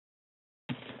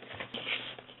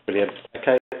Brilliant.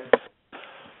 Okay.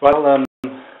 I'll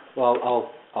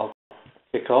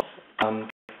kick off.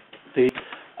 The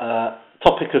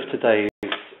topic of today's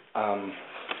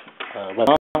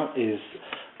webinar is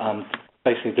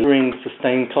basically delivering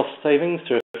sustained cost savings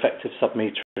through effective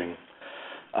submetering.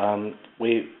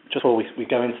 Before we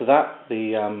go into that,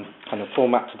 the kind of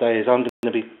format today is I'm going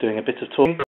to be doing a bit of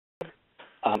talking,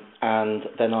 and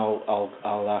then I'll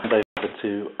hand over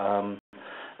to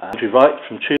Andrew Wright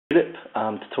from Tulip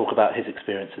to talk about his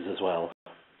experiences as well.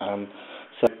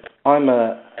 So I'm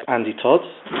Andy Todd.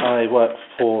 I work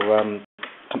for a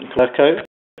company called ERCO.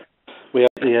 We are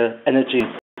the energy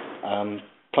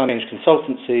climate change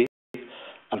consultancy,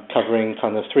 covering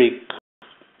kind of three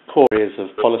core areas of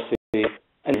policy,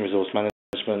 energy resource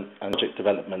management, and project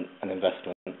development and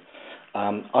investment.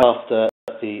 I after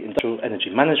the industrial energy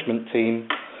management team,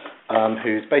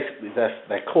 whose basically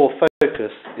their core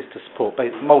focus is to support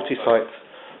multi-site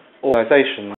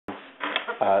organisations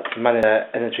to manage their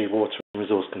energy, water and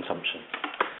resource consumption.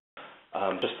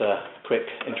 Just a quick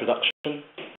introduction.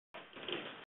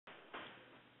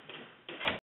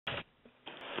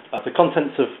 The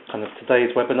contents of kind of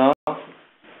today's webinar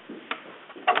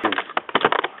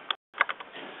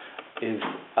is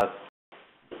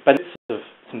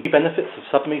some key benefits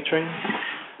of submetering,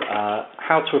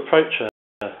 how to approach a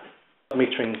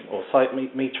metering or site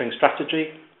metering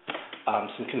strategy,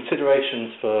 some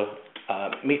considerations for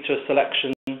meter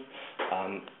selection,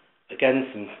 again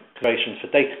some considerations for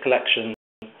data collection,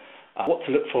 what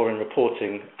to look for in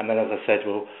reporting, and then, as I said,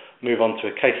 we'll move on to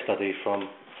a case study from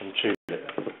Tulip.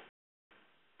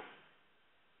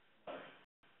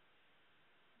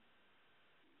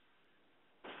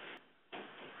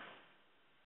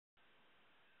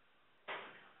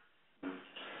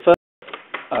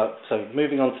 So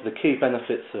moving on to the key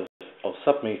benefits of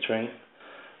submetering,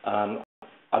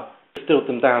 I've distilled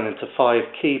them down into 5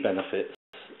 key benefits.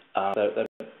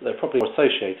 They're probably more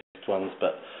associated ones,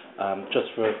 but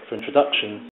just for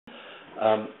introduction,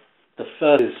 the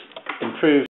first is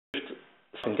improved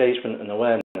engagement and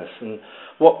awareness. And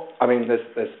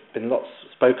there's been lots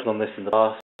spoken on this in the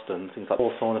past, and things like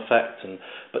Hawthorne effect,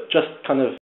 but just kind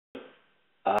of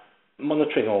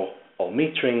monitoring or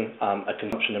metering a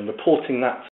consumption and reporting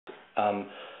that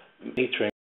metering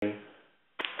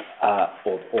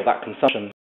or that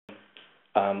consumption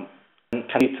can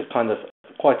lead to kind of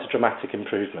quite a dramatic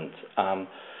improvement.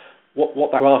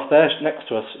 What that graph there next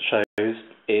to us shows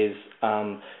is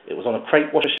it was on a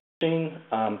crate washer machine.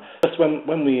 Just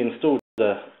when we installed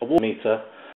a water meter,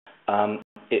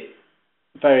 it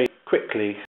very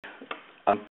quickly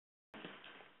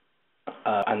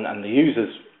and the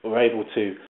users were able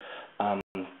to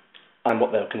and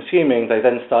what they were consuming. They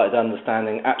then started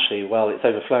understanding, actually, well, it's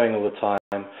overflowing all the time.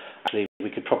 Actually, we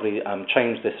could probably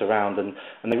change this around, and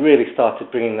they really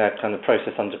started bringing their kind of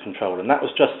process under control. And that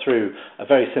was just through a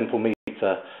very simple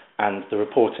meter and the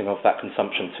reporting of that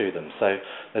consumption to them. So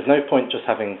there's no point just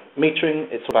having metering,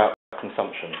 it's about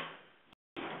consumption.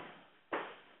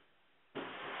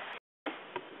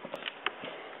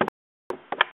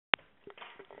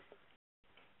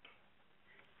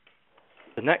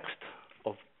 The next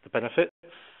of the benefits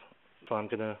I'm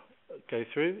going to go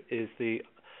through is the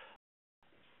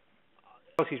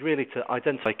is really to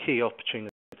identify key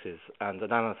opportunities and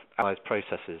analyze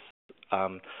processes,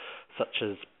 such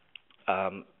as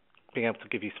being able to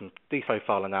give you some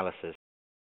profile analysis.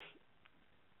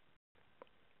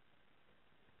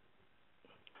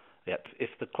 Yep, if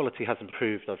the quality has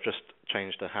improved, I've just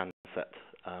changed the handset.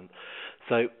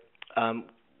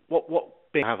 What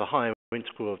being have a higher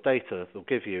integral of data will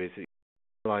give you is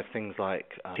analyze things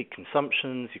like peak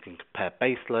consumptions. You can compare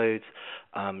base loads.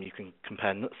 You can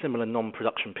compare similar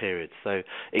non-production periods. So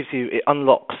it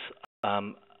unlocks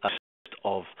of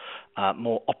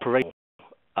more operational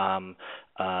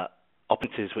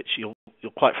opportunities, which you'll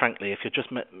quite frankly, if you're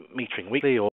just metering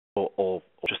weekly or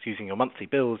just using your monthly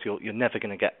bills, you're never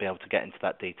going to be able to get into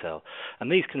that detail.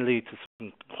 And these can lead to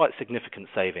some quite significant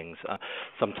savings.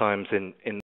 Sometimes in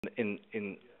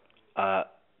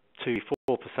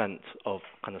 2-4% of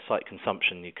kind of site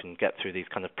consumption you can get through these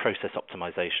kind of process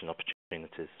optimization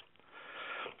opportunities.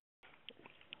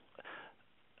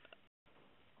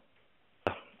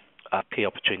 Key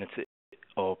opportunity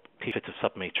or key fit of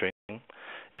submetering is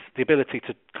the ability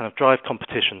to kind of drive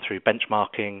competition through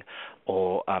benchmarking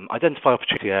or identify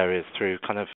opportunity areas through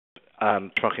kind of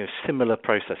tracking similar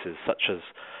processes such as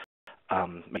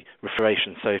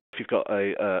refrigeration. So if you've got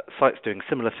sites doing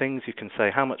similar things, you can say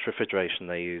how much refrigeration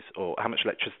they use or how much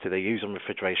electricity they use on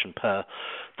refrigeration per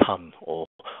ton or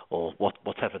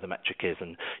whatever the metric is,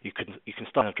 and you can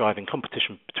start driving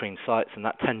competition between sites, and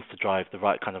that tends to drive the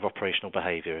right kind of operational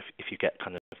behaviour if you get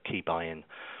kind of key buy-in.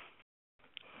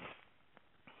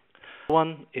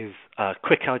 One is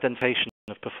quick identification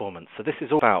of performance. So this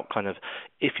is all about kind of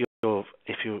if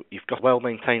you've got a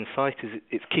well-maintained site,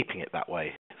 it's keeping it that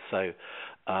way. So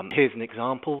here's an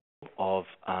example of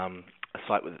a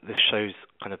site where this shows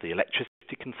kind of the electricity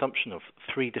consumption of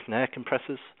 3 different air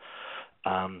compressors,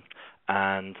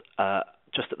 and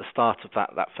just at the start of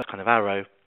that first kind of arrow,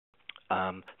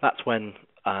 that's when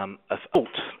a fault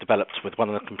developed with one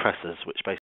of the compressors, which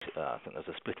basically I think there's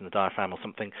a split in the diaphragm or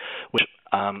something, which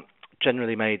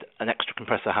generally made an extra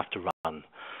compressor have to run.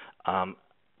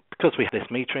 Because we had this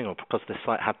metering, or because this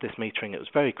site had this metering, it was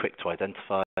very quick to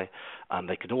identify.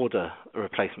 They could order a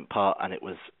replacement part, and it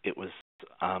was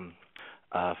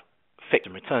fixed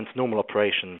and returned to normal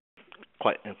operation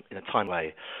quite in a timely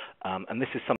way. And this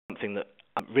is something that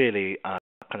really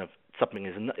kind of submetering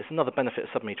is another benefit of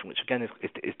submetering, which again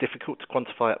is difficult to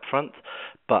quantify up front,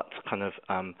 but kind of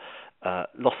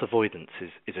loss avoidance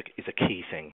is a key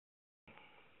thing.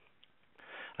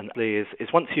 And is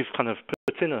once you've kind of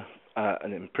put in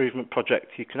an improvement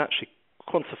project, you can actually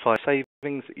quantify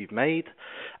savings that you've made,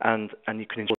 and you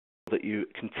can ensure that you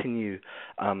continue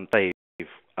save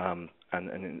and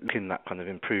look in that kind of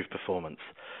improved performance.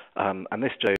 And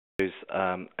this shows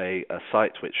a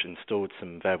site which installed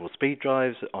some variable speed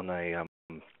drives on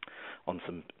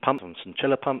some pumps, on some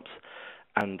chiller pumps,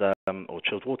 and or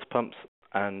chilled water pumps,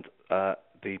 and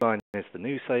the line is the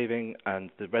new saving,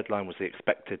 and the red line was the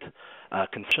expected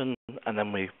consumption, and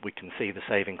then we can see the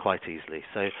saving quite easily.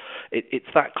 So it's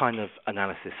that kind of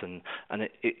analysis, and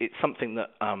it's something that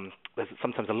there's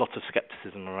sometimes a lot of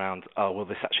skepticism around. Oh, will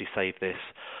this actually save this?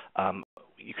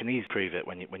 You can easily prove it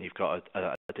when you've got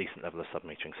a decent level of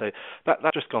submetering. So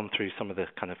that's just gone through some of the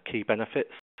kind of key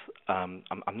benefits. I'm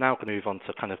now going to move on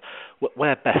to kind of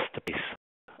where best to place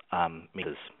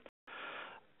meters.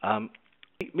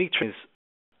 Metering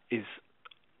is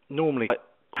normally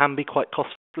can be quite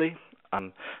costly,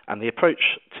 and the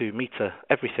approach to meter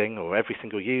everything or every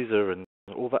single user and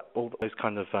all those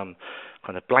kind of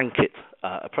blanket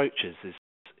approaches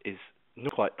is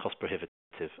not quite cost prohibitive.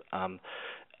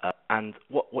 And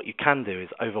what you can do is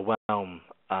overwhelm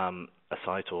a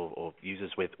site or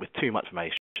users with too much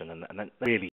information and then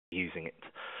really using it.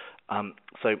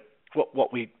 So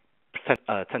what we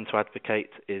tend to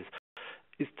advocate is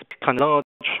to kind of large,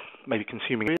 maybe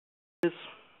consuming areas,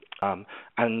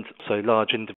 and so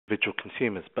large individual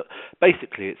consumers. But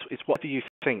basically, it's whatever you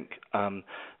think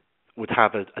would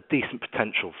have a decent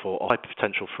potential or high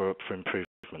potential for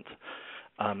improvement.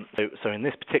 So in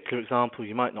this particular example,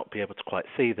 you might not be able to quite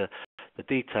see the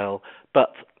detail,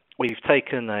 but we've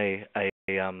taken a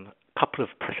couple of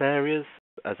press areas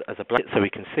as a blanket, so we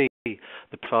can see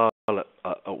the profile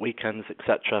at weekends,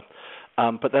 etc.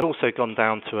 But they've also gone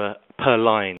down to a per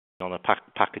line on a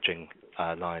packaging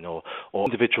line or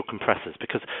individual compressors,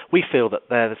 because we feel that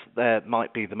there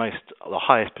might be the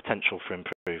highest potential for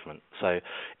improvement. So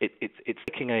it's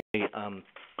taking a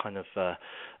kind of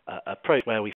approach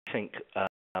where we think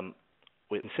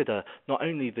we consider not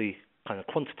only the kind of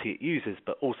quantity it uses,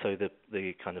 but also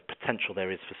the kind of potential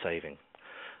there is for saving.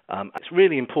 It's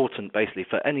really important, basically,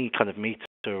 for any kind of meter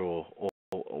or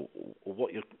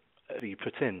what you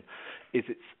put in, is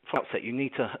it's from the outset you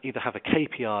need to either have a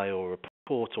KPI or a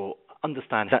report or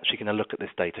understand who's actually going to look at this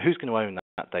data, who's going to own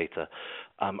that data.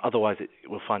 Otherwise,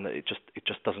 we'll find that it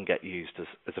just doesn't get used as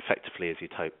effectively as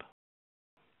you'd hope.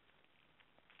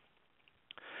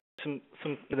 I'm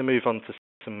going to move on to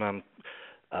some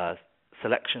meter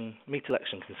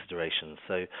selection considerations.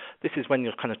 So this is when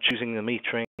you're kind of choosing the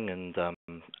metering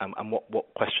and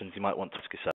what questions you might want to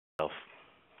ask yourself.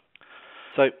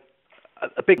 So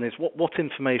a big one is what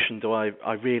information do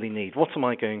I really need? What am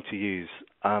I going to use?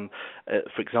 For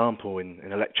example, in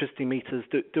electricity meters,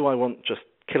 do I want just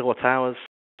kilowatt hours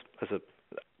as a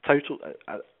total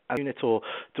unit, or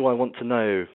do I want to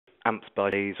know amps by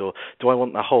days, or do I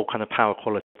want the whole kind of power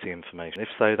quality information? If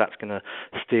so, that's going to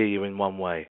steer you in one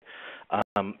way.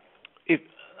 If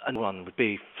another one would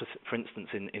be, for instance,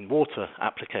 in water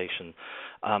application,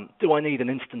 do I need an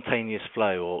instantaneous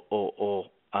flow, or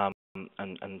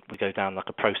and we go down like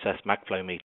a process magflow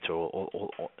meter, or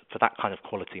for that kind of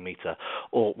quality meter,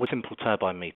 or with simple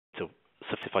turbine meter,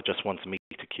 if I just want a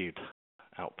meter cubed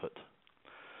output.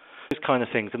 Those kind of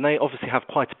things, and they obviously have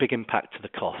quite a big impact to the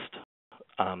cost.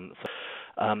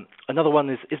 Another one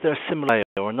is there a similar way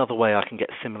or another way I can get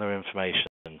similar information?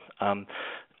 An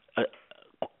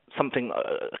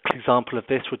example of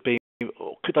this would be,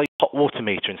 could I use a hot water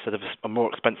meter instead of a more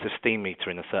expensive steam meter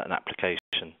in a certain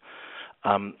application?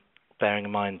 bearing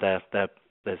in mind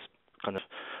there's kind of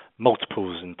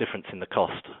multiples and difference in the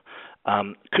cost.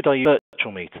 Could I use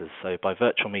virtual meters? So by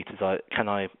virtual meters, can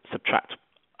I subtract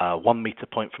 1 meter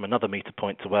point from another meter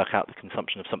point to work out the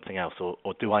consumption of something else, or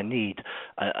do I need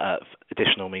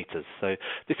additional meters? So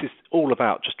this is all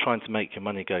about just trying to make your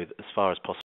money go as far as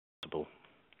possible.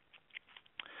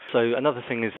 So another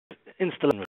thing is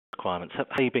installation requirements. Have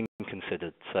they been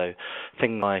considered? So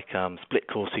things like split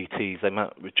core CTs, they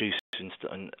might reduce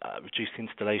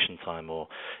installation time, or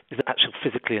is there actually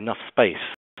physically enough space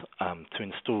to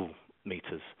install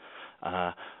meters?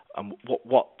 And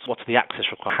what are the access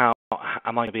requirements? How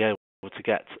am I going to be able to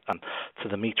get to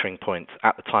the metering point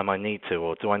at the time I need to,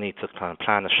 or do I need to kind of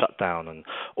plan a shutdown, and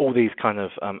all these kind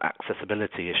of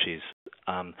accessibility issues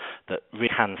that really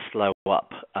can slow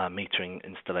up metering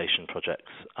installation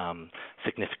projects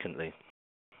significantly.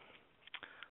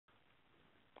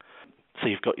 So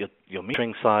you've got your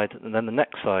metering side, and then the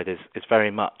next side is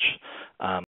very much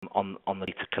on the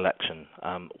data collection.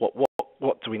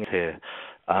 What do we need here?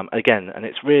 Again, and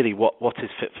it's really what is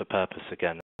fit for purpose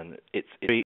again, and it's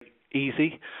very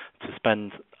easy to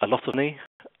spend a lot of money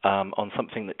on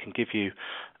something that can give you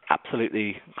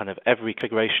absolutely kind of every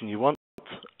configuration you want.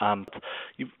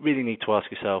 You really need to ask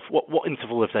yourself, what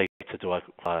interval of data do I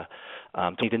require? Do I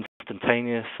need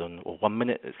instantaneous or 1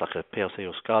 minute? It's like a PLC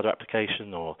or SCADA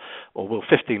application, or will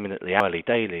 15 minutely, hourly,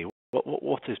 daily?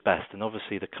 What is best? And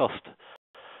obviously the cost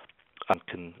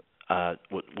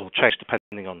will change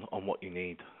depending on what you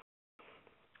need.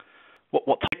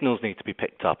 What signals need to be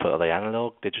picked up? Are they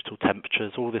analog, digital,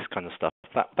 temperatures, all this kind of stuff?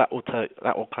 That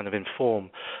will kind of inform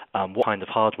what kind of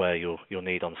hardware you'll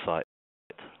need on site.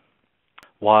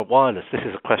 Wireless. This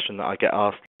is a question that I get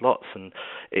asked lots, and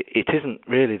it isn't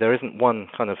really. There isn't one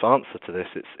kind of answer to this.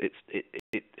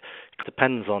 It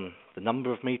depends on the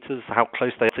number of meters, how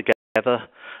close they are together,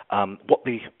 what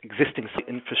the existing site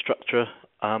infrastructure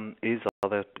is. Are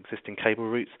there existing cable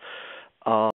routes?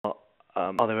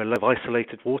 Are there a lot of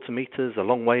isolated water meters a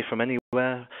long way from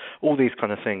anywhere? All these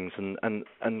kind of things, and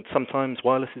sometimes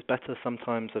wireless is better,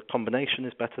 sometimes a combination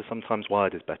is better, sometimes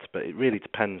wired is better, but it really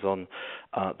depends on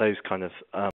those kind of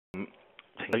things.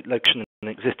 Location and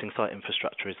existing site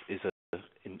infrastructure is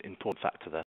an important factor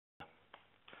there.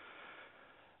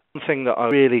 One thing that I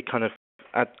really kind of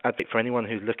advocate for anyone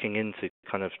who's looking into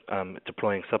kind of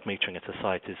deploying submetering at a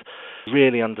site is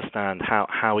really understand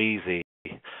how easy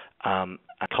and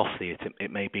costly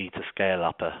it may be to scale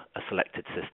up a selected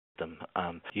system.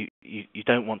 You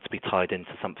don't want to be tied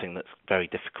into something that's very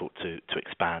difficult to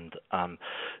expand.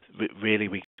 Really,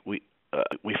 we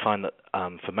find that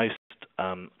for most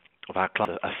of our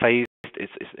clients,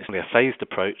 it's only a phased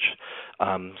approach.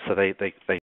 So they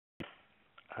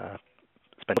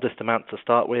spend a modest amount to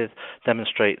start with,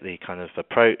 demonstrate the kind of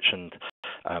approach and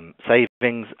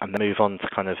savings, and then move on to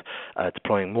kind of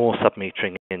deploying more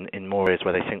submetering in more areas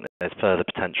where they think that there's further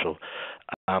potential.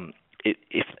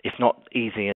 If not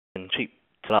easy and cheap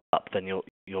to up, then you're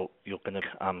going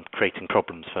to creating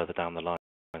problems further down the line.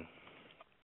 And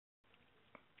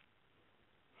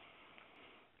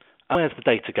where's the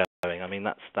data going? I mean,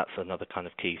 that's another kind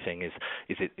of key thing. Is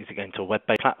it going to a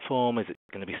web-based platform? Is it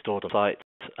going to be stored on site?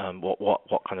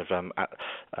 What kind of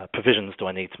provisions do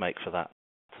I need to make for that?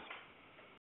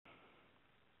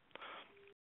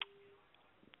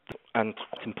 And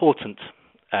what's important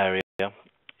area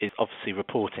is obviously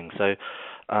reporting. So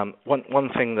one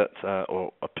thing that,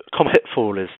 or a common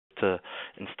pitfall, is to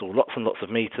install lots and lots of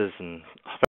meters and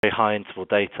very high interval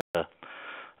data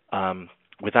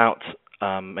without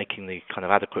making the kind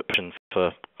of adequate provisions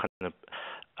for kind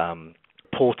of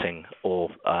reporting or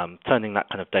turning that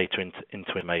kind of data into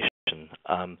information.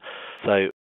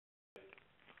 So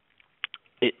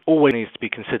it always needs to be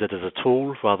considered as a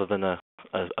tool rather than like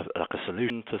a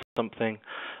solution to something.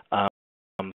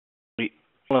 We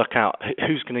work out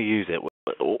who's going to use it.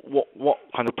 What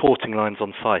kind of reporting lines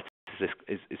on site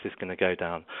is this going to go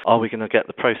down? Are we going to get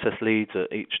the process leads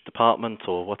at each department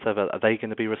or whatever? Are they going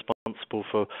to be responsible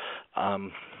for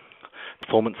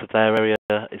performance of their area?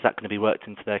 Is that going to be worked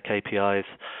into their KPIs?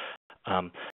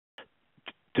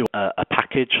 Do a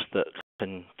package that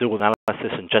can do all the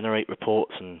analysis and generate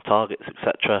reports and targets,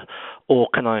 etc., or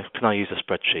can I use a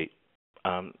spreadsheet?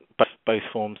 Both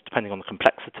forms, depending on the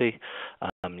complexity,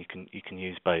 you can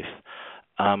use both.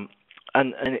 And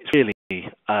it's really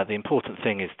the important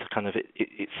thing is to kind of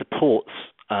it supports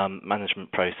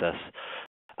management process,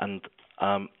 and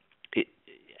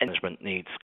management needs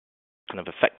kind of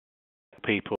effective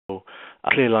people,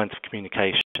 clear lines of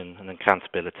communication, and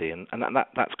accountability, and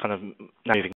that's kind of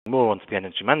now moving more onto the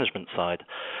energy management side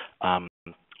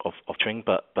of string,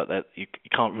 but you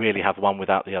can't really have one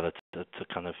without the other to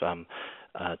kind of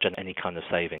generate any kind of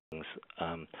savings.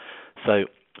 So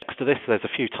next to this, there's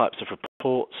a few types of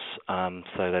reports.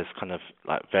 So there's kind of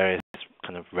like various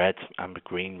kind of red, amber,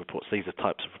 green reports. These are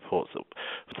types of reports that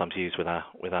we sometimes use with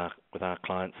our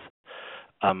clients.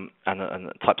 And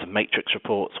types of matrix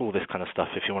reports, all this kind of stuff.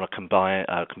 If you want to compare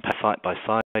site by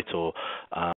site, or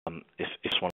if you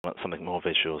want something more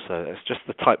visual, so it's just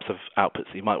the types of outputs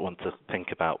that you might want to think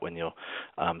about when you're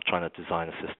trying to design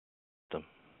a system.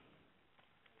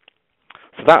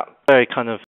 So that very kind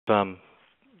of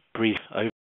brief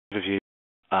overview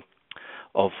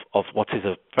of what is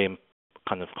a very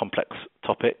kind of complex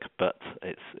topic, but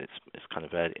it's kind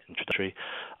of very introductory.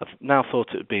 I've now thought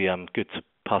it would be good to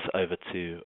pass it over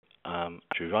to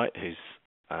Andrew Wright, who's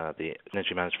the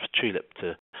energy manager for Tulip,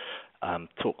 to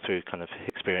talk through kind of his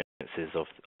experiences of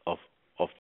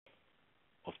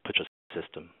purchase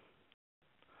system.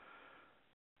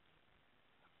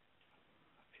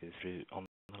 Is Andrew on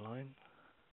the line?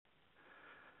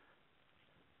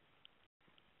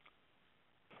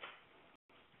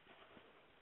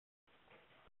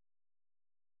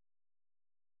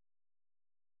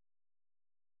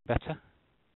 Better?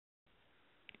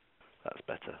 That's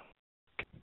better.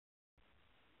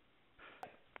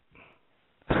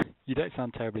 You don't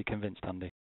sound terribly convinced,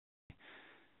 Andy.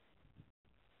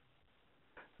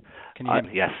 Can you hear me?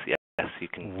 Yes, you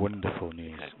can. Wonderful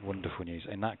news. Okay. Wonderful news.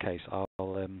 In that case, I'll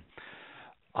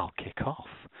kick off.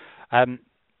 I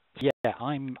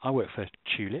work for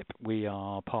Tulip. We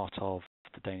are part of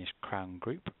the Danish Crown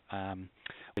Group. We're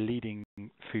a leading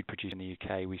food producer in the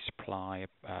UK. We supply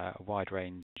a wide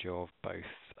range of both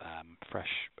fresh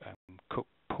cooked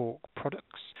pork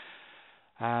products.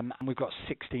 And we've got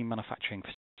 16 manufacturing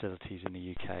facilities in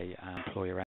the UK and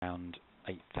employ around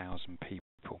 8,000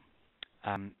 people.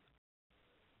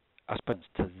 As opposed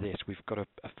to this, we've got a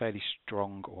fairly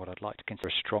strong, or what I'd like to consider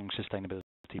a strong sustainability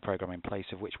program in place,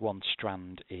 of which one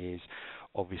strand is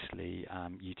obviously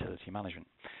utility management.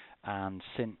 And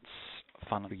since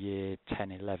financial year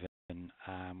 10-11,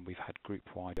 we've had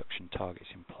group-wide reduction targets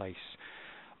in place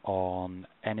on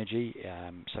energy,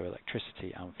 so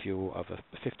electricity and fuel, of a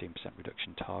 15%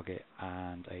 reduction target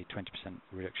and a 20%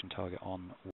 reduction target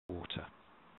on water.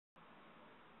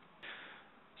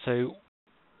 So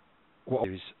what I'll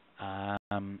do is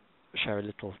share a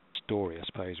little story, I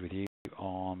suppose, with you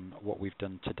on what we've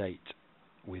done to date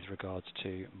with regards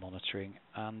to monitoring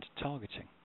and targeting.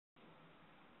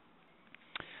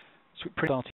 So we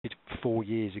started 4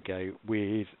 years ago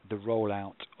with the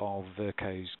rollout of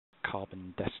Verco's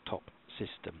carbon desktop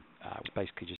system, which is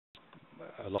basically just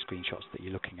a lot of screenshots that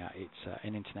you're looking at. It's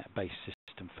an internet-based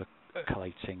system for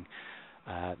collating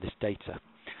this data.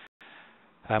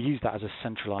 We use that as a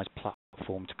centralized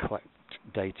platform to collect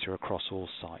data across all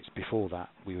sites. Before that,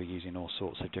 we were using all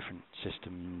sorts of different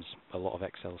systems, a lot of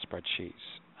Excel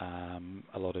spreadsheets,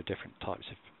 a lot of different types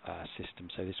of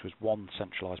systems. So this was one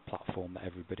centralized platform that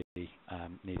everybody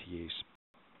needed to use.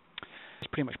 This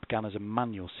pretty much began as a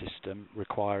manual system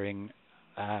requiring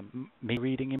me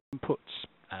reading inputs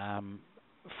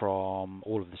from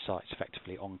all of the sites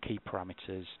effectively on key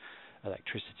parameters,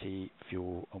 electricity,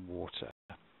 fuel and water.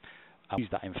 I use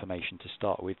that information to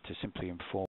start with to simply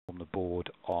inform the board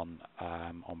on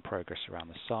progress around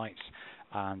the sites,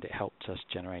 and it helped us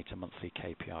generate a monthly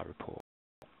KPI report.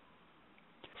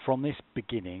 From this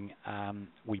beginning,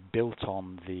 we built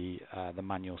on the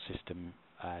manual system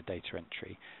data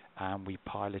entry, and we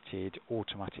piloted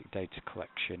automatic data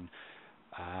collection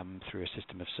through a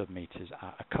system of submeters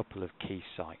at a couple of key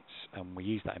sites, and we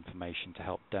used that information to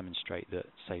help demonstrate that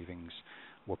savings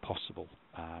were possible,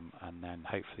 and then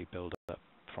hopefully build up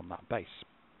from that base.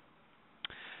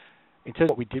 In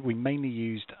terms of what we did, we mainly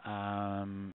used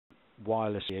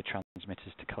wireless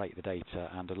transmitters to collect the data,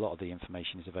 and a lot of the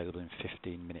information is available in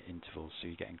 15-minute intervals, so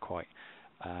you're getting quite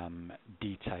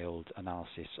detailed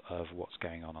analysis of what's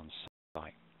going on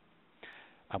site.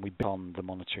 And we built on the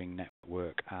monitoring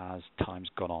network as time's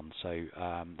gone on, so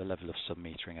the level of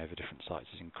submetering over different sites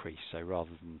has increased. So rather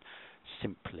than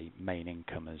simply main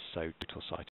incomers, so total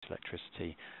site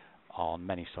electricity, on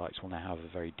many sites we'll now have a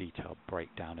very detailed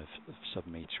breakdown of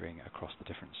submetering across the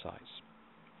different sites.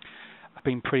 I've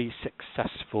been pretty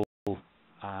successful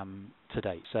to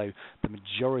date. So the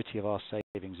majority of our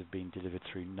savings have been delivered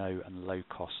through no and low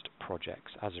cost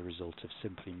projects as a result of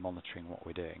simply monitoring what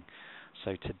we're doing.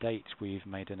 So to date we've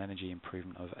made an energy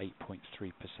improvement of 8.3%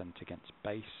 against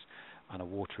base and a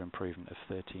water improvement of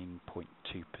 13.2%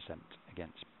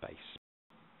 against base.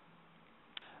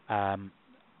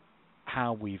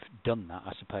 How we've done that,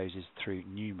 I suppose, is through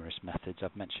numerous methods.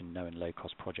 I've mentioned no and low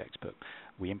cost projects, but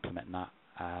we implement that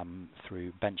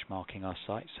through benchmarking our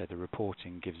sites. So the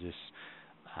reporting gives us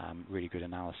really good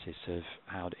analysis of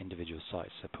how the individual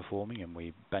sites are performing, and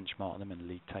we benchmark them and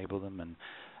league table them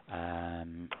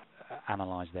and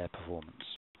analyse their performance.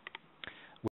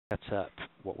 We set up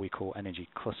what we call energy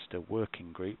cluster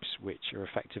working groups, which are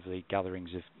effectively gatherings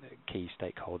of key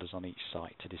stakeholders on each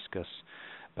site to discuss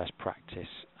best practice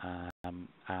and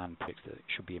projects that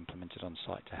should be implemented on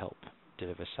site to help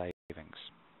deliver savings.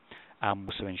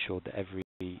 Also ensured that every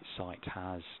site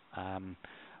has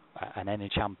an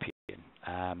energy champion.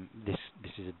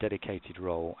 This is a dedicated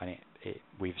role, and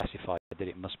we've specified that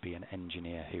it must be an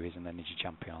engineer who is an energy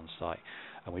champion on site,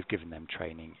 and we've given them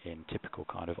training in typical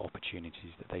kind of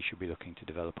opportunities that they should be looking to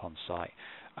develop on site,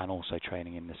 and also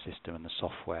training in the system and the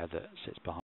software that sits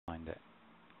behind it.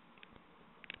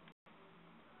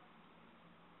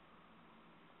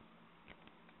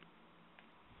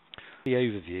 The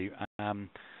overview,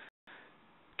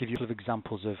 give you a couple of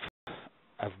examples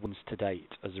of wins to date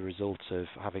as a result of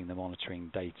having the monitoring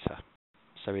data.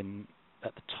 So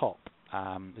at the top,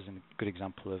 there's a good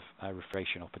example of a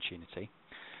refrigeration opportunity.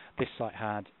 This site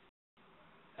had,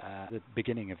 at the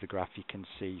beginning of the graph, you can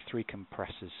see 3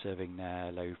 compressors serving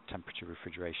their low temperature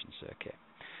refrigeration circuit.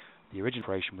 The original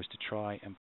operation was to try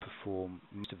and perform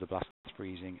most of the blast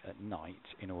freezing at night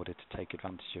in order to take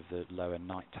advantage of the lower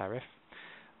night tariff.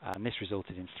 And this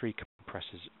resulted in 3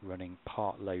 compressors running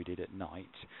part loaded at night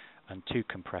and 2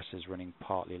 compressors running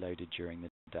partly loaded during the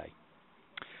day.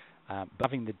 But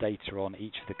having the data on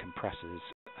each of the compressors,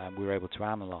 we were able to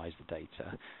analyse the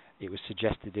data. It was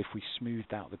suggested if we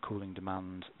smoothed out the cooling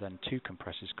demand, then 2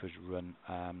 compressors could run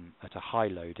at a high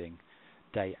loading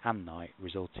day and night,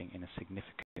 resulting in a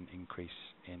significant increase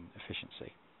in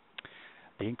efficiency.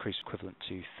 The increase equivalent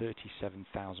to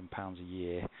 £37,000 a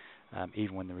year,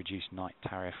 even when the reduced night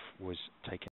tariff was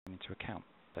taken into account.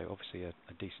 So obviously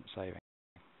a decent saving.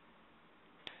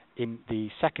 In the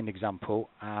second example,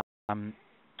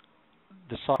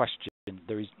 the site question,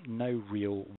 there is no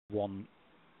real one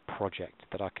project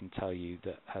that I can tell you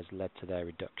that has led to their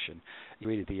reduction. It's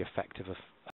really the effect of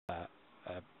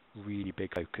a really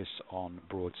big focus on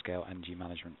broad-scale energy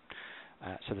management.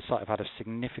 So the site have had a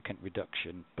significant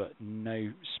reduction, but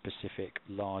no specific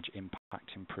large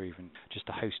impact improvement, just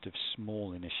a host of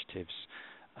small initiatives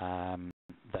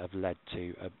that have led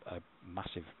to a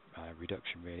massive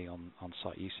reduction really on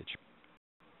site usage.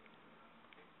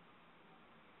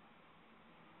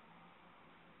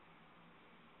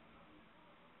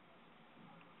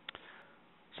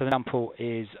 So the example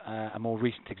is a more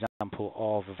recent example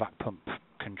of a vac pump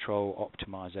control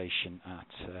optimization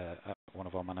at one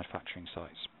of our manufacturing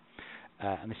sites.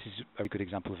 And this is a very good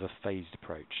example of a phased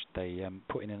approach. They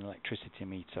put in an electricity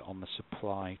meter on the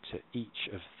supply to each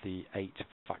of the 8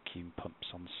 vacuum pumps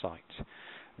on site.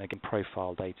 They can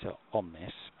profile data on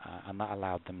this, and that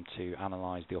allowed them to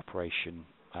analyse the operation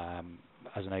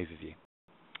as an overview.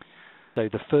 So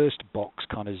the first box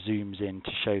kind of zooms in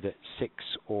to show that 6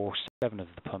 or 7 of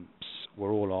the pumps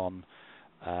were all on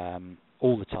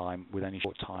all the time, with only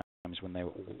short times when they were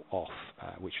all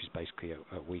off, which was basically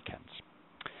at weekends.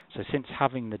 So since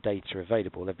having the data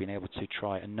available, they've been able to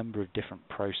try a number of different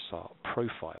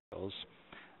profiles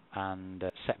and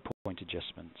set point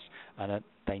adjustments, and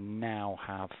they now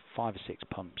have 5 or 6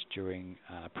 pumps during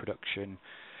production,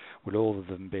 with all of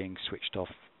them being switched off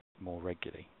more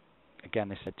regularly. Again,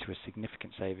 this led to a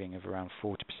significant saving of around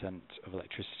 40% of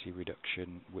electricity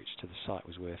reduction, which to the site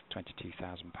was worth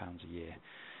 £22,000 a year.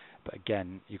 But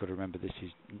again, you've got to remember this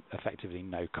is effectively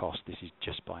no cost. This is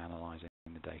just by analysing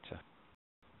the data.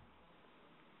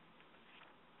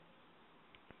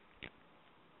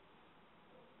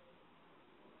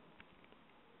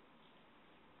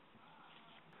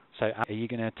 So, are you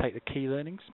going to take the key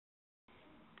learnings?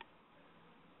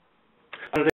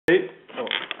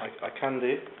 I can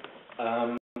do.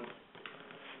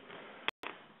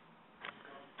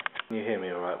 Can you hear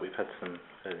me all right? We've had some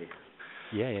fairly...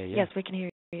 Yeah. Yes, we can hear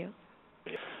you.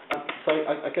 So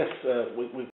I guess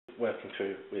we're working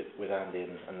through with Andy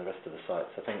and the rest of the sites.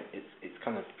 I think it's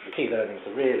kind of the key learnings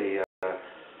are really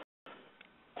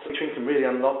Switching can really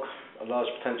unlock a large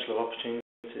potential of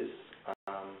opportunities,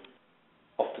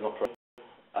 often operate.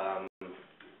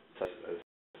 So as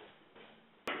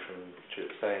from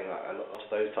saying that a lot of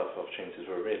those types of opportunities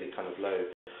were really kind of low,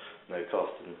 no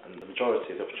cost, and the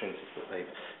majority of the opportunities that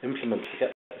they've implemented to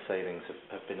get the savings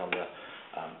have been on the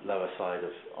lower side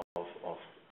of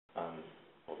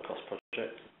the cost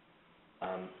projects.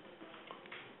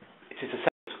 It is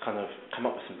essential to kind of come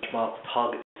up with some smart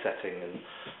target setting and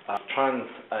try and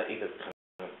either kind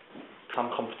of some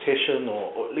competition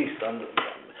or at least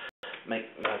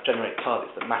generate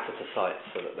targets that matter to sites,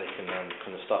 so that they can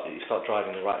kind of start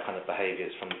driving the right kind of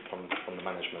behaviours from the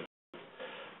management.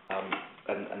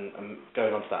 And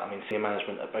going on to that, I mean, senior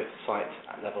management at both site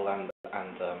level and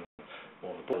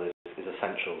more the board is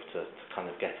essential to kind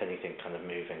of get anything kind of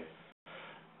moving.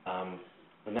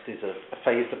 The next is a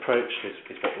phased approach,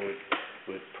 is what we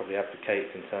would probably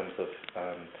advocate in terms of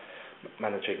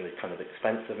managing the kind of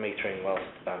expense of metering whilst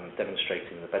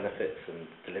demonstrating the benefits and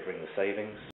delivering the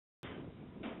savings.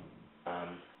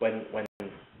 When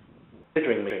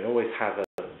considering metering, always have a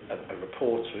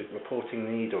reporting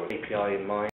need or an API in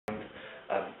mind.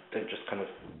 Don't just kind of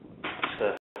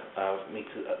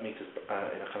meters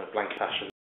in a kind of blank fashion.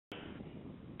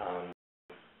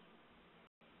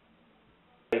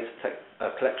 Data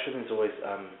collection is always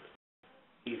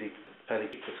fairly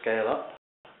easy to scale up.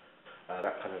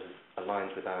 That kind of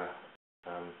aligns with our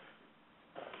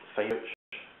favourite.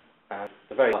 And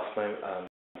the very last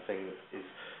thing is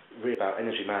really about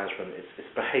energy management.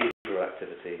 It's behavioural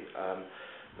activity.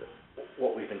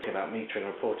 What we've been talking about, metering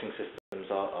and reporting systems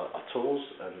are tools,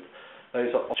 and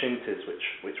those are opportunities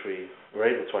which we were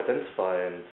able to identify,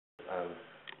 and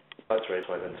sites were able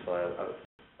to identify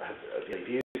have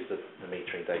used the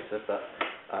metering data, but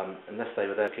unless they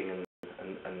were there looking and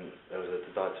there was a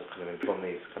desire to kind of improve on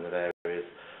these kind of areas,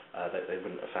 they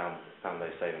wouldn't have found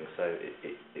those savings. So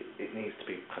it needs to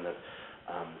be kind of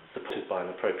supported by an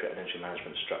appropriate energy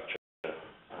management structure to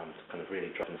kind of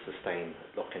really drive and sustain,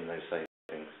 lock in those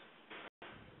savings.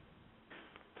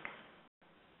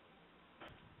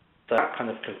 So that kind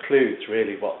of concludes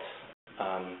really what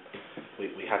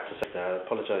we had to say there. I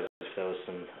apologise if there was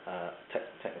some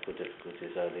technical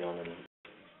difficulties early on and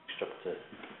struggled to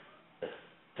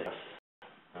discuss.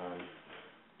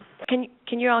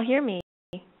 Can you all hear me?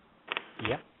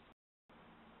 Yeah.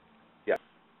 Yeah.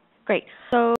 Great.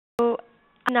 So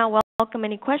now welcome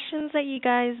any questions that you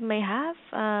guys may have.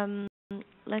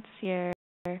 Let's see here.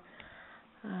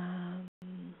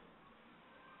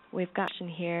 We've got a question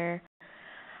here.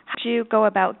 How do you go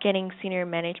about getting senior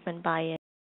management buy-in?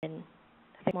 I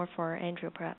think more for Andrew,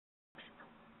 perhaps.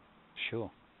 Sure.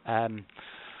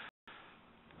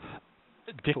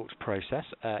 Difficult process.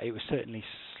 It was certainly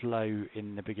slow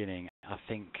in the beginning. I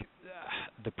think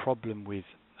the problem with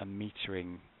a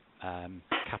metering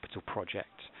capital project,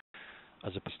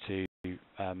 as opposed to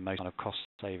most kind of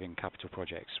cost-saving capital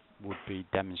projects, would be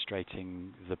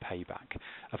demonstrating the payback.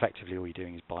 Effectively, all you're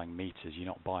doing is buying meters. You're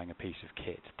not buying a piece of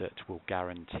kit that will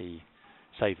guarantee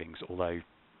savings, although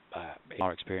in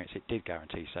our experience it did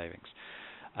guarantee savings.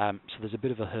 So there's a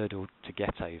bit of a hurdle to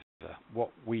get over.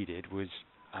 What we did was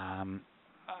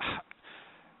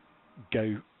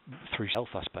go through stealth,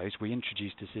 I suppose. We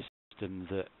introduced a system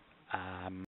that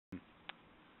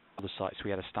other sites, we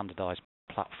had a standardised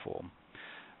platform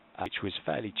which was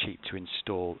fairly cheap to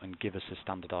install and give us a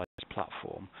standardised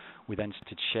platform. We then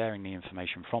started sharing the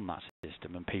information from that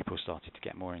system, and people started to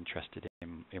get more interested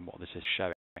in what this is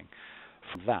showing.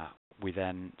 From that, we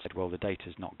then said, well, the data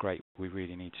is not great. We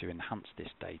really need to enhance this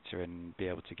data and be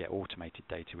able to get automated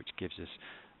data, which gives us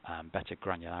better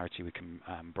granularity. We can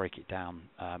break it down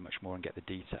much more and get the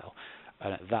detail.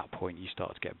 And at that point, you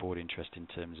start to get board interest in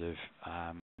terms of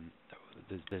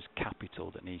there's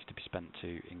capital that needs to be spent to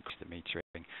increase the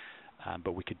metering,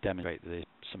 but we could demonstrate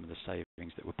some of the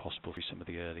savings that were possible through some of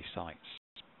the early sites.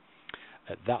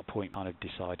 At that point, kind of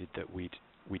decided that we'd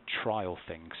trial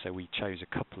things. So we chose a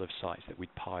couple of sites that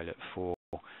we'd pilot for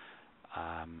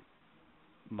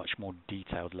much more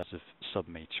detailed levels of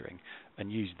sub-metering,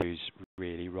 and use those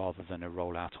really rather than a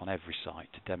rollout on every site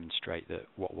to demonstrate that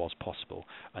what was possible,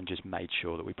 and just made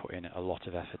sure that we put in a lot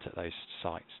of effort at those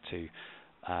sites to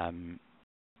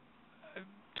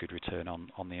good return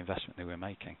on the investment they were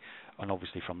making. And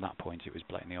obviously from that point it was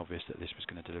blatantly obvious that this was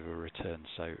going to deliver a return,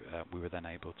 so we were then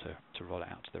able to roll it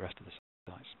out to the rest of the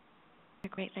sites.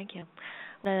 Great, thank you.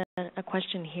 A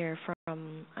question here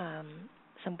from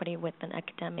somebody with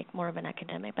more of an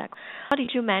academic background. How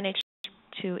did you manage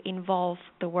to involve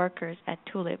the workers at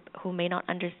Tulip who may not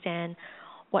understand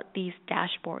what these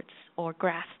dashboards or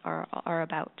graphs are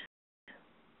about?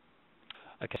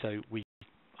 Okay, so we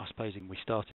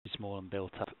started small and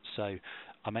built up. So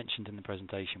I mentioned in the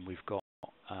presentation we've got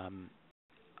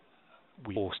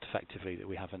we forced effectively that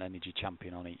we have an energy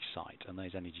champion on each site, and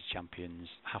those energy champions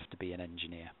have to be an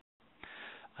engineer,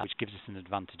 which gives us an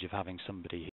advantage of having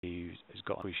somebody who has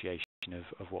got appreciation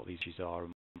of what these issues are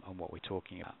and what we're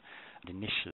talking about. And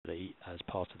initially, as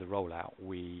part of the rollout,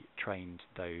 we trained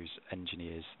those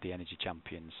engineers, the energy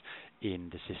champions,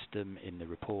 in the system, in the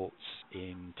reports,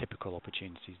 in typical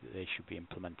opportunities that they should be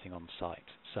implementing on site.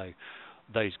 So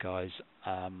those guys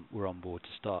were on board to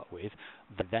start with.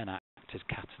 They then acted act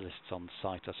as catalysts on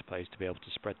site, I suppose, to be able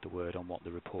to spread the word on what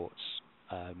the reports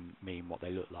mean, what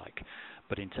they look like.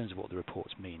 But in terms of what the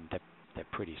reports mean, they're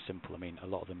pretty simple. I mean, a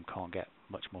lot of them can't get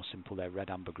much more simple. They're red,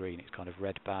 amber, green. It's kind of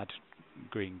red bad,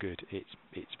 green good.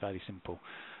 It's fairly simple.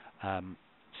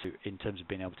 So in terms of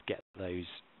being able to get those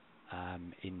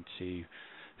into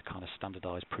kind of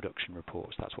standardised production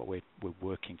reports, that's what we're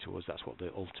working towards. That's what the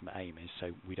ultimate aim is.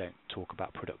 So we don't talk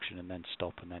about production and then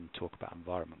stop and then talk about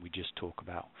environment. We just talk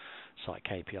about site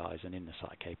KPIs, and in the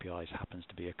site KPIs happens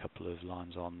to be a couple of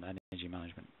lines on energy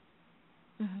management.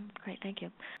 Great, thank you.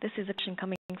 This is a question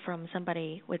coming from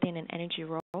somebody within an energy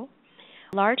role.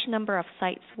 Large number of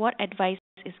sites, what advice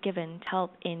is given to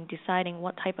help in deciding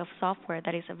what type of software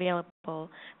that is available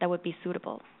that would be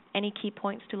suitable? Any key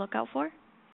points to look out for?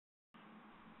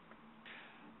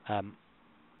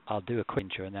 I'll do a quick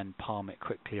intro and then palm it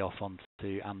quickly off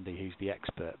onto Andy, who's the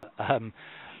expert.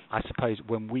 I suppose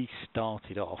when we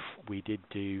started off, we did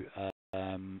do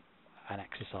an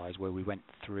exercise where we went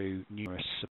through numerous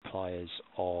suppliers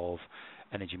of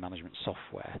energy management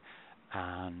software,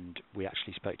 and we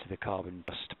actually spoke to the Carbon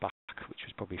Trust back, which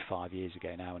was probably 5 years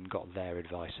ago now, and got their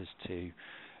advice as to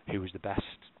who was the best,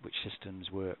 which systems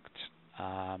worked,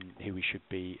 who we should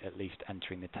be at least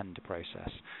entering the tender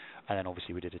process. And then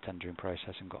obviously we did a tendering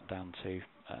process and got down to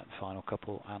the final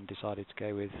couple and decided to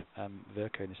go with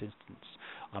Verco in this instance.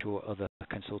 I'm sure other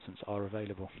consultants are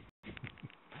available.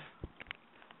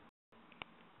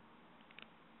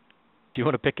 Do you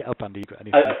want to pick it up, Andy? You got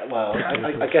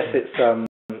anything? I guess it's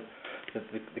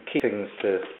the key things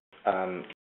to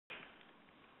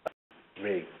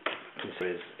really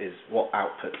consider is what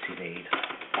outputs you need,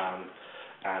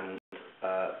 and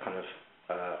kind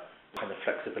of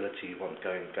flexibility you want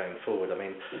going forward. I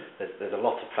mean, there's a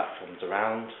lot of platforms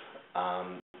around,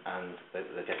 and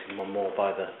they're getting more and more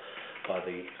by the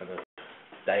kind of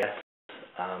day.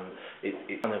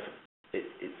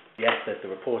 Yes, there's the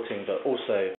reporting, but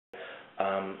also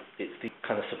it's the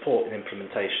kind of support and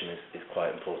implementation is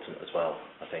quite important as well.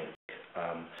 I think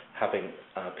having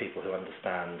people who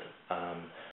understand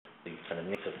the kind of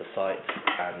needs of the site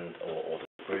and or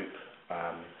the group,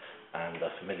 and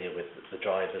are familiar with the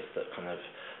drivers that kind of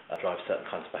drive certain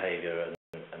kinds of behaviour and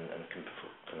can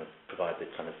kind of provide the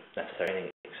kind of necessary training,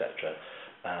 etc.,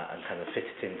 and kind of fit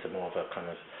it into more of a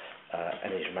kind of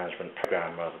energy management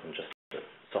programme rather than just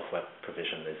software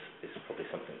provision is probably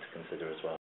something to consider as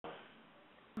well.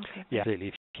 Okay. Yeah,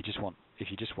 absolutely. If you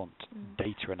just want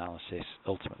data analysis,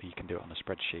 ultimately you can do it on a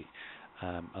spreadsheet.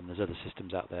 And there's other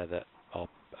systems out there that are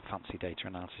fancy data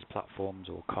analysis platforms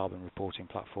or carbon reporting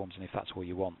platforms, and if that's all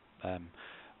you want,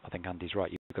 I think Andy's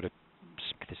right. You've got to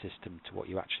spec the system to what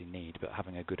you actually need, but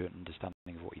having a good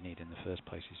understanding of what you need in the first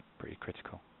place is pretty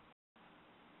critical.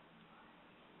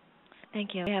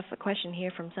 Thank you. We have a question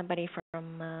here from somebody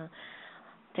from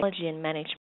Technology and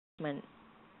Management,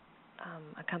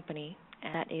 a company,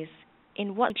 and that is,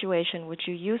 in what situation would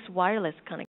you use wireless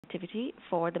connectivity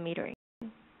for the metering?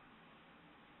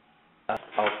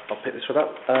 I'll pick this one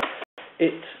up.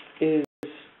 It is.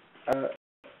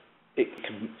 It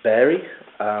can vary.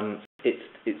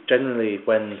 It's generally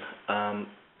when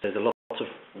there's a lot of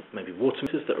maybe water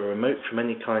meters that are remote from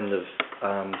any kind of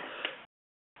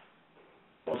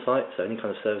on-site, so any kind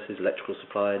of services, electrical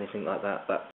supply, anything like that.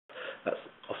 That's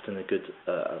often a good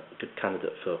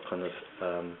candidate for kind of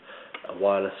a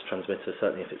wireless transmitter.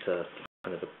 Certainly, if it's a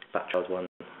kind of a batch-charged one.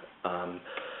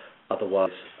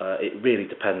 Otherwise, it really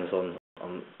depends on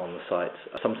the site.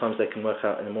 Sometimes they can work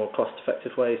out in a more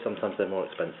cost-effective way. Sometimes they're more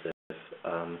expensive.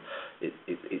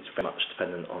 It's very much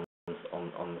dependent on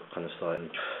the kind of site. And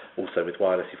also with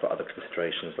wireless, you've got other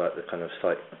considerations like the kind of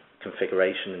site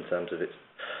configuration in terms of its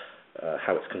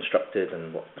how it's constructed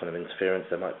and what kind of interference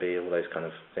there might be, all those kind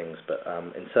of things. But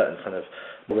in certain kind of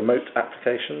more remote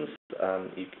applications,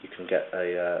 you can get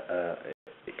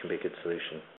it can be a good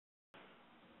solution.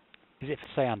 Is it fair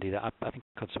to say, Andy, that I think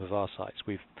on some of our sites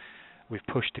we've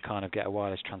pushed to kind of get a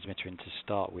wireless transmitter in to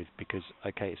start with because,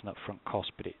 okay, it's an upfront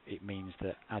cost, but it means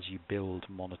that as you build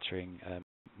monitoring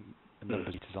numbers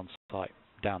of meters on site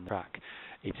down the track,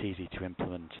 it's easy to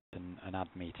implement and add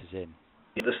meters in.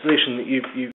 The solution that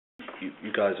you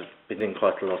guys have been in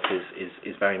quite a lot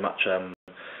is very much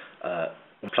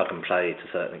plug and play to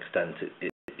a certain extent.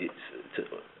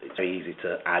 It's very easy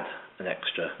to add an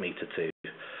extra meter to.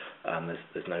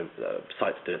 There's no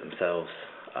sites do it themselves,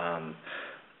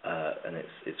 and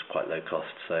it's quite low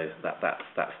cost. So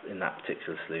that's in that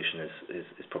particular solution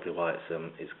is probably why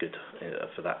it's good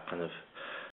for that kind of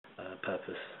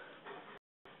purpose.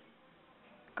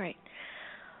 Great.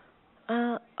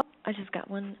 I just got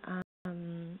one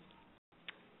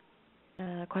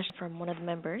question from one of the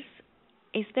members.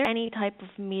 is there any type of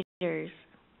meters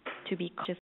to be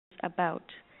cautious about?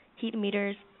 Heat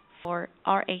meters for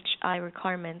RHI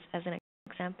requirements, as an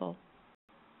example.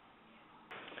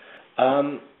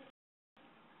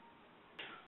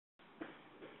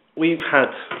 We've had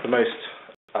the most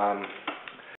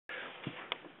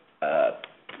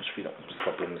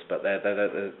problems, but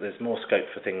there's more scope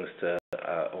for things to,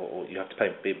 or you have to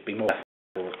be more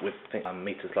careful with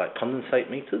meters like condensate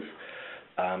meters.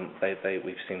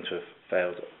 We've seemed to have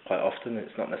failed quite often.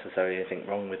 It's not necessarily anything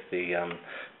wrong with the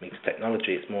meter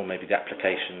technology. It's more maybe the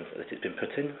applications that it's been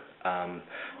put in,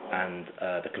 and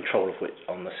the control of which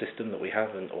on the system that we have,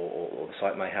 or the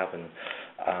site may have, and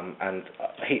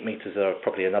heat meters are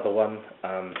probably another one.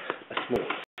 A small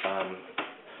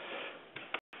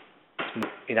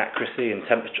inaccuracy in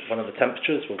temperature. One of the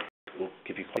temperatures will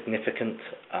give you quite significant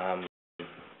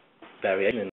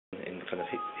variation in kind of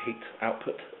heat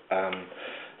output.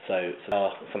 So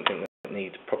something that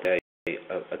need probably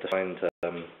a defined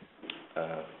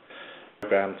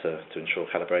program to ensure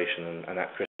calibration and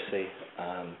accuracy.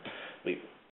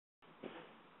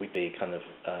 We'd be kind of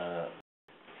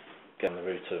going the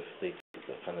route of the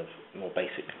kind of more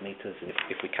basic meters,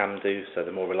 if we can do so,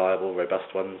 the more reliable,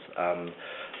 robust ones.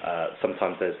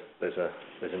 Sometimes there's a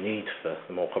need for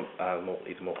the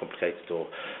either more complicated or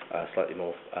slightly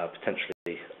more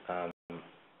potentially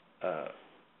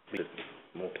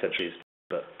more potentially,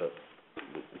 but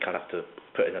we kind of have to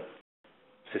put in a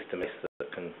system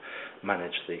that can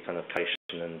manage the kind of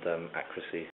calibration and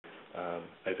accuracy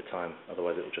over time.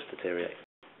 Otherwise, it will just deteriorate.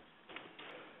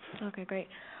 Okay, great.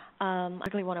 I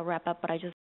really want to wrap up, but I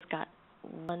just got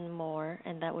one more,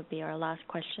 and that would be our last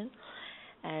question.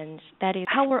 And that is,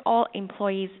 how were all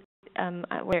employees,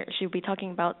 where she'll be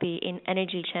talking about the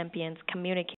energy champions,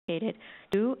 communicated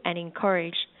to and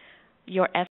encourage your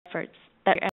efforts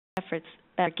that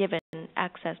are given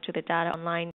access to the data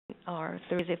online, or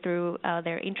through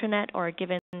their intranet, or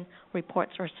given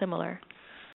reports or similar?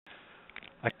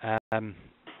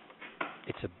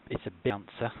 It's a big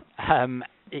answer.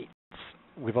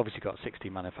 We've obviously got 60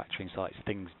 manufacturing sites.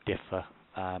 Things differ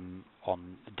on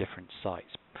different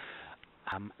sites.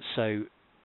 So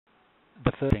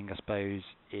the first thing, I suppose,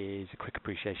 is a quick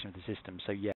appreciation of the system.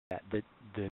 So yeah, the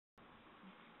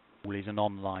tool is an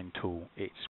online tool.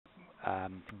 It's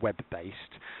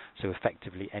web-based, so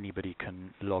effectively anybody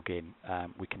can log in.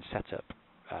 We can set up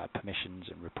permissions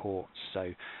and reports,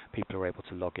 so people are able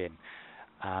to log in.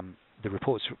 The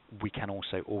reports we can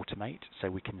also automate, so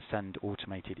we can send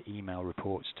automated email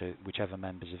reports to whichever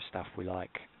members of staff we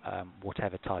like,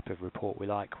 whatever type of report we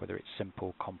like, whether it's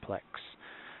simple, complex,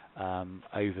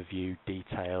 overview,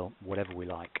 detail, whatever we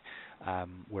like,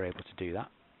 we're able to do that.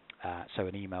 So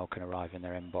an email can arrive in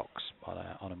their inbox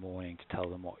on a morning to tell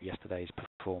them what yesterday's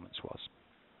performance was.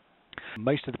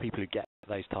 Most of the people who get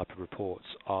those type of reports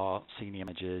are senior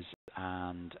managers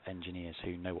and engineers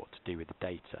who know what to do with the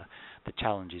data. The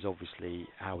challenge is obviously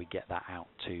how we get that out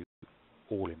to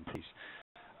all employees.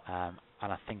 And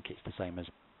I think it's the same as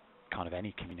kind of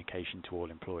any communication to all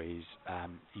employees.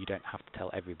 You don't have to tell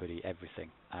everybody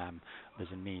everything.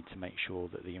 There's a need to make sure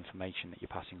that the information that you're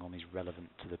passing on is relevant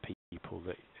to the people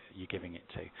that you're giving it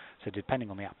to. So depending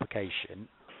on the application,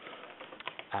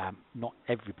 not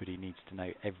everybody needs to know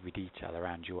every detail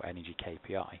around your energy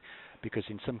KPI, because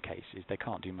in some cases they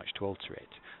can't do much to alter it.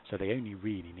 So they only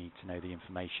really need to know the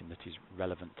information that is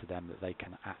relevant to them, that they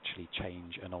can actually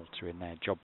change and alter in their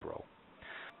job role.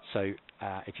 So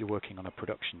if you're working on a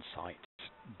production site,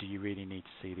 do you really need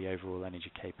to see the overall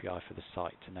energy KPI for the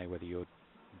site to know whether you're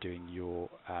doing your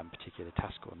particular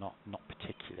task or not? Not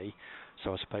particularly.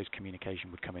 So I suppose communication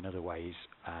would come in other ways,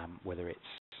 whether it's,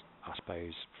 I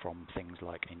suppose, from things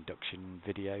like induction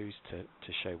videos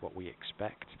to show what we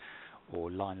expect,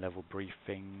 or line level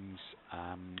briefings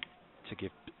to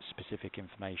give specific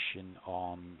information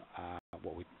on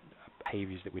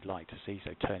behaviours that we'd like to see,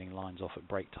 so turning lines off at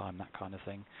break time, that kind of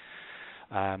thing.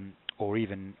 Or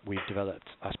even we've developed,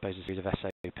 I suppose, a series of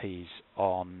SOPs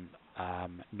on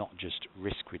not just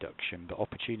risk reduction but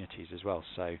opportunities as well.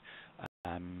 So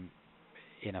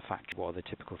in a factory, what are the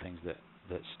typical things that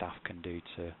staff can do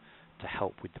to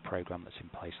help with the program that's in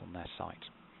place on their site?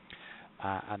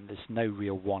 And there's no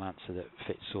real one answer that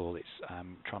fits all. It's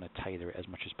trying to tailor it as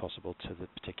much as possible to the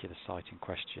particular site in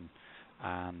question,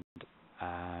 and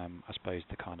I suppose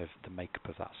the makeup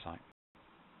of that site.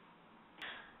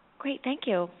 Great, thank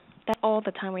you. That's all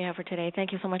the time we have for today.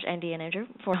 Thank you so much, Andy and Andrew,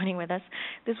 for joining with us.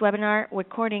 This webinar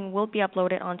recording will be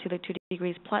uploaded onto the 2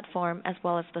 Degrees platform, as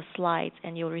well as the slides,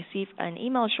 and you'll receive an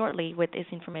email shortly with this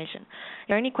information. If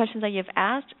there are any questions that you've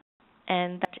asked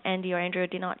and that Andy or Andrew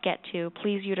did not get to,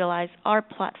 please utilize our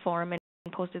platform and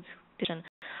post it competition.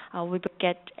 We will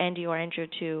get Andy or Andrew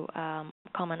to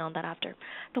comment on that after.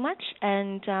 So much,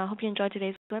 and hope you enjoyed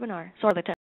today's webinar. Sorry for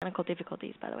the technical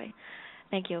difficulties, by the way.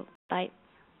 Thank you. Bye.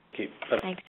 Thank you. Bye.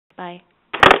 Thanks. Bye.